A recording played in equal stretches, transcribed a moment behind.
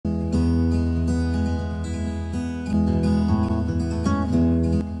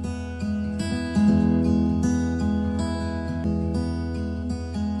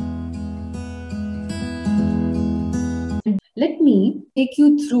let me take you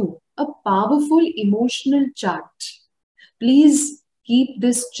through a powerful emotional chart. Please keep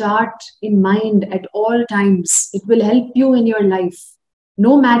this chart in mind at all times. It will help you in your life,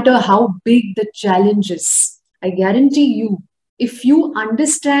 no matter how big the challenge is. I guarantee you, if you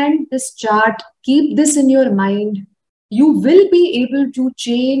understand this chart, keep this in your mind, you will be able to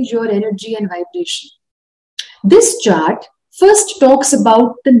change your energy and vibration. This chart first talks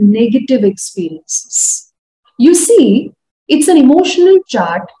about the negative experiences. You see, it's an emotional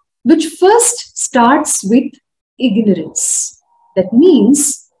chart which first starts with ignorance. That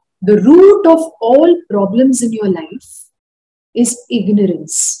means the root of all problems in your life is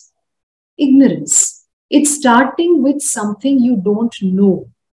ignorance. Ignorance. It's starting with something you don't know.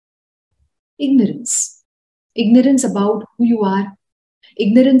 Ignorance. Ignorance about who you are.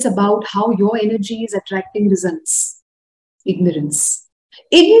 Ignorance about how your energy is attracting results. Ignorance.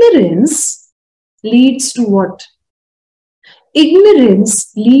 Ignorance leads to what?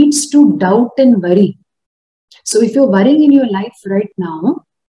 Ignorance leads to doubt and worry. So if you're worrying in your life right now,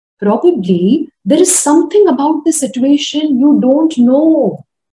 probably there is something about the situation you don't know.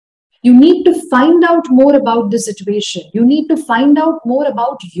 You need to find out more about the situation. You need to find out more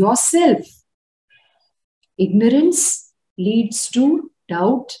about yourself. Ignorance leads to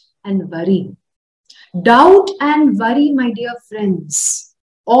doubt and worry. Doubt and worry, my dear friends,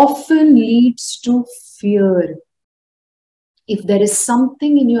 often leads to fear. If there is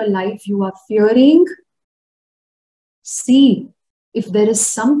something in your life you are fearing, see if there is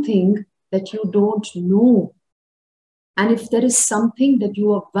something that you don't know. And if there is something that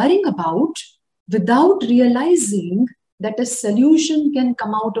you are worrying about without realizing that a solution can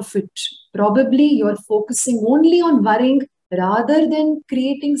come out of it, probably you're focusing only on worrying rather than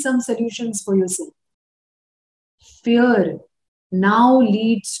creating some solutions for yourself. Fear now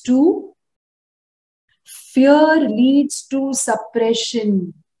leads to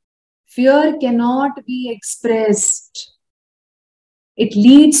suppression. Fear cannot be expressed. It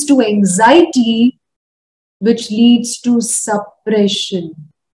leads to anxiety, which leads to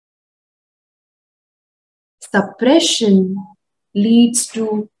suppression. Suppression leads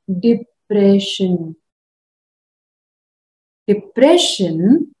to depression.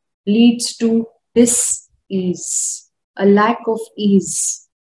 Depression leads to dis-ease, a lack of ease.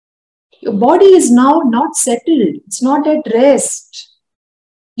 Your body is now not settled. It's not at rest.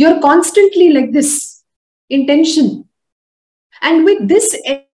 You're constantly like this, in tension. And with this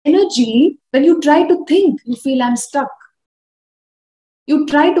energy, when you try to think, you feel I'm stuck. You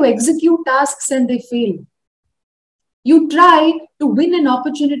try to execute tasks and they fail. You try to win an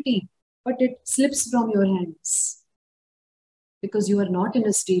opportunity, but it slips from your hands because you are not in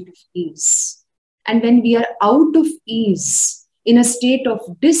a state of ease. And when we are out of ease, in a state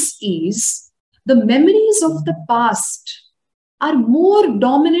of dis-ease, the memories of the past are more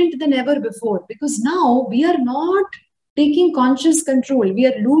dominant than ever before, because now we are not taking conscious control. We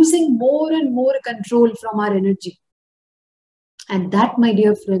are losing more and more control from our energy. And that, my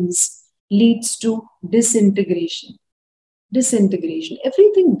dear friends, leads to disintegration. Disintegration.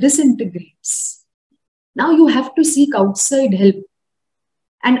 Everything disintegrates. Now you have to seek outside help.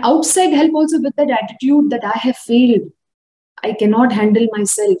 And outside help also with that attitude that I have failed. I cannot handle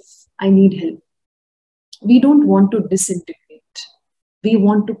myself. I need help. We don't want to disintegrate. We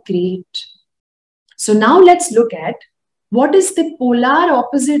want to create. So now let's look at what is the polar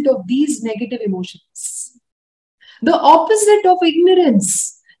opposite of these negative emotions. The opposite of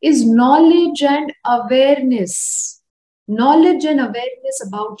ignorance is knowledge and awareness. Knowledge and awareness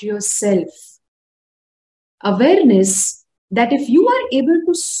about yourself. Awareness that if you are able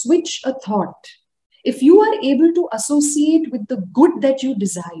to switch a thought, if you are able to associate with the good that you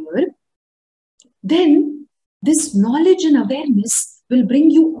desire, then this knowledge and awareness will bring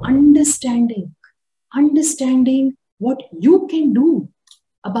you understanding. Understanding what you can do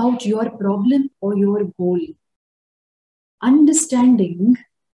about your problem or your goal. Understanding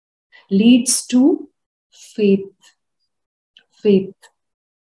leads to faith. Faith.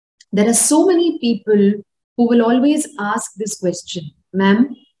 There are so many people who will always ask this question,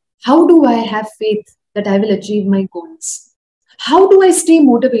 ma'am, how do I have faith that I will achieve my goals? How do I stay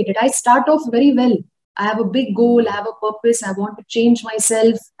motivated? I start off very well. I have a big goal. I have a purpose. I want to change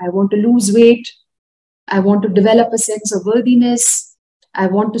myself. I want to lose weight. I want to develop a sense of worthiness. I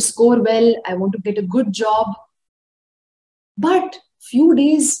want to score well. I want to get a good job. But few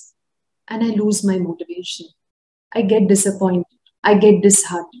days and I lose my motivation. I get disappointed. I get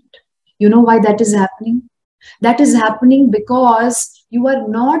disheartened. You know why that is happening? That is happening because you are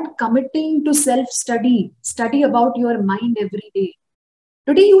not committing to self-study. Study about your mind every day.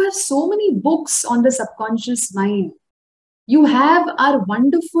 Today you have so many books on the subconscious mind. You have our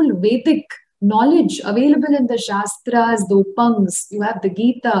wonderful Vedic knowledge available in the Shastras, the Upangs, you have the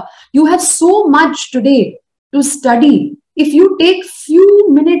Gita. You have so much today to study. If you take few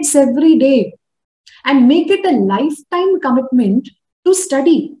minutes every day and make it a lifetime commitment to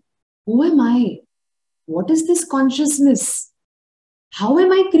study, who am I? What is this consciousness? How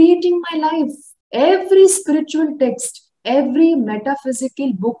am I creating my life? Every spiritual text, every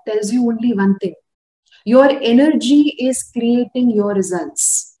metaphysical book tells you only one thing. Your energy is creating your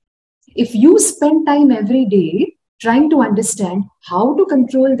results. If you spend time every day trying to understand how to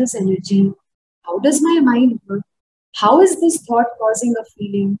control this energy, how does my mind work? How is this thought causing a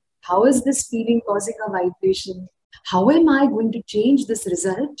feeling? How is this feeling causing a vibration? How am I going to change this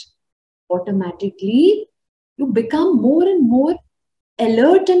result? Automatically, you become more and more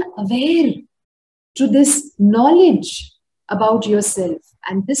alert and aware to this knowledge about yourself.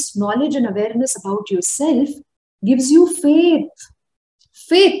 And this knowledge and awareness about yourself gives you faith.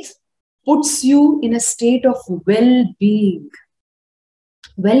 Faith puts you in a state of well-being.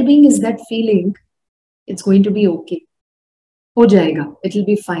 Well-being is that feeling, it's going to be okay. Ho jayega, it'll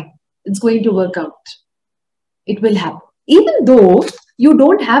be fine. It's going to work out. It will happen. Even though you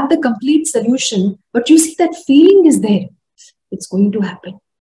don't have the complete solution, but you see that feeling is there. It's going to happen.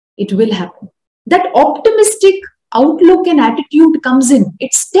 It will happen. That optimistic outlook and attitude comes in.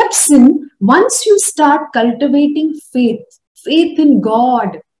 It steps in once you start cultivating faith. Faith in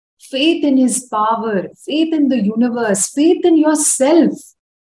God, faith in His power, faith in the universe, faith in yourself.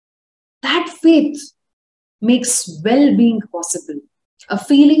 That faith makes well-being possible. A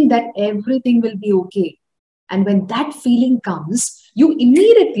feeling that everything will be okay. And when that feeling comes, you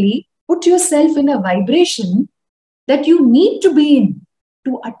immediately put yourself in a vibration that you need to be in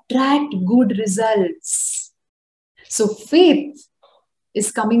to attract good results. So faith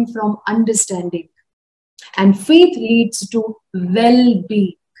is coming from understanding, and faith leads to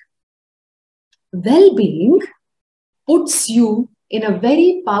well-being. Well-being puts you in a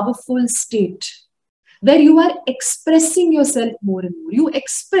very powerful state where you are expressing yourself more and more. You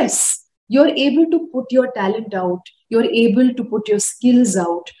express. You're able to put your talent out. You're able to put your skills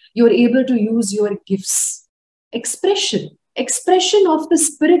out. You're able to use your gifts. Expression of the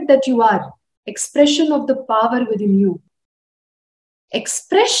spirit that you are, expression of the power within you.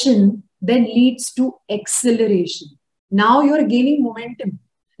 Expression then leads to acceleration. Now you're gaining momentum.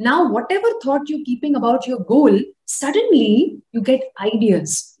 Now whatever thought you're keeping about your goal, suddenly you get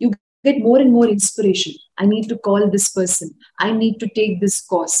ideas. You get more and more inspiration. I need to call this person. I need to take this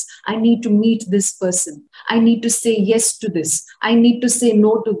course. I need to meet this person. I need to say yes to this. I need to say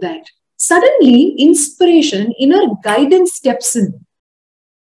no to that. Suddenly, inspiration, inner guidance steps in.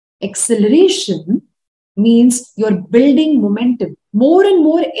 Acceleration means you're building momentum. More and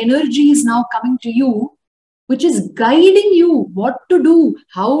more energy is now coming to you, which is guiding you what to do,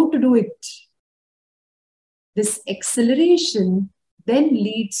 how to do it. This acceleration then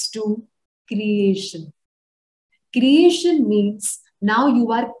leads to creation. Creation means now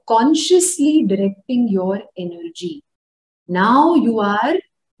you are consciously directing your energy. Now you are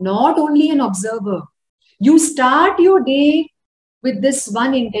not only an observer. You start your day with this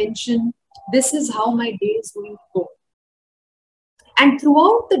one intention. This is how my day is going to go. And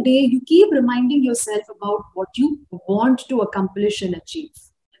throughout the day, you keep reminding yourself about what you want to accomplish and achieve.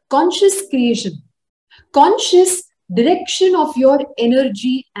 Conscious creation. Conscious direction of your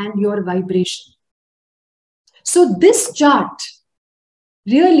energy and your vibration. So this chart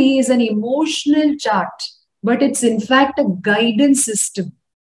really is an emotional chart, but it's in fact a guidance system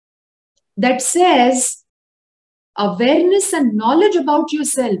that says awareness and knowledge about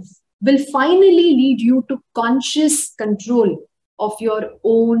yourself will finally lead you to conscious control of your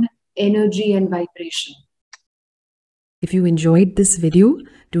own energy and vibration. If you enjoyed this video,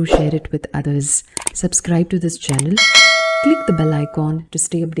 do share it with others. Subscribe to this channel. Click the bell icon to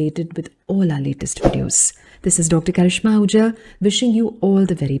stay updated with all our latest videos. This is Dr. Karishma Ahuja wishing you all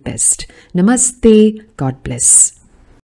the very best. Namaste. God bless.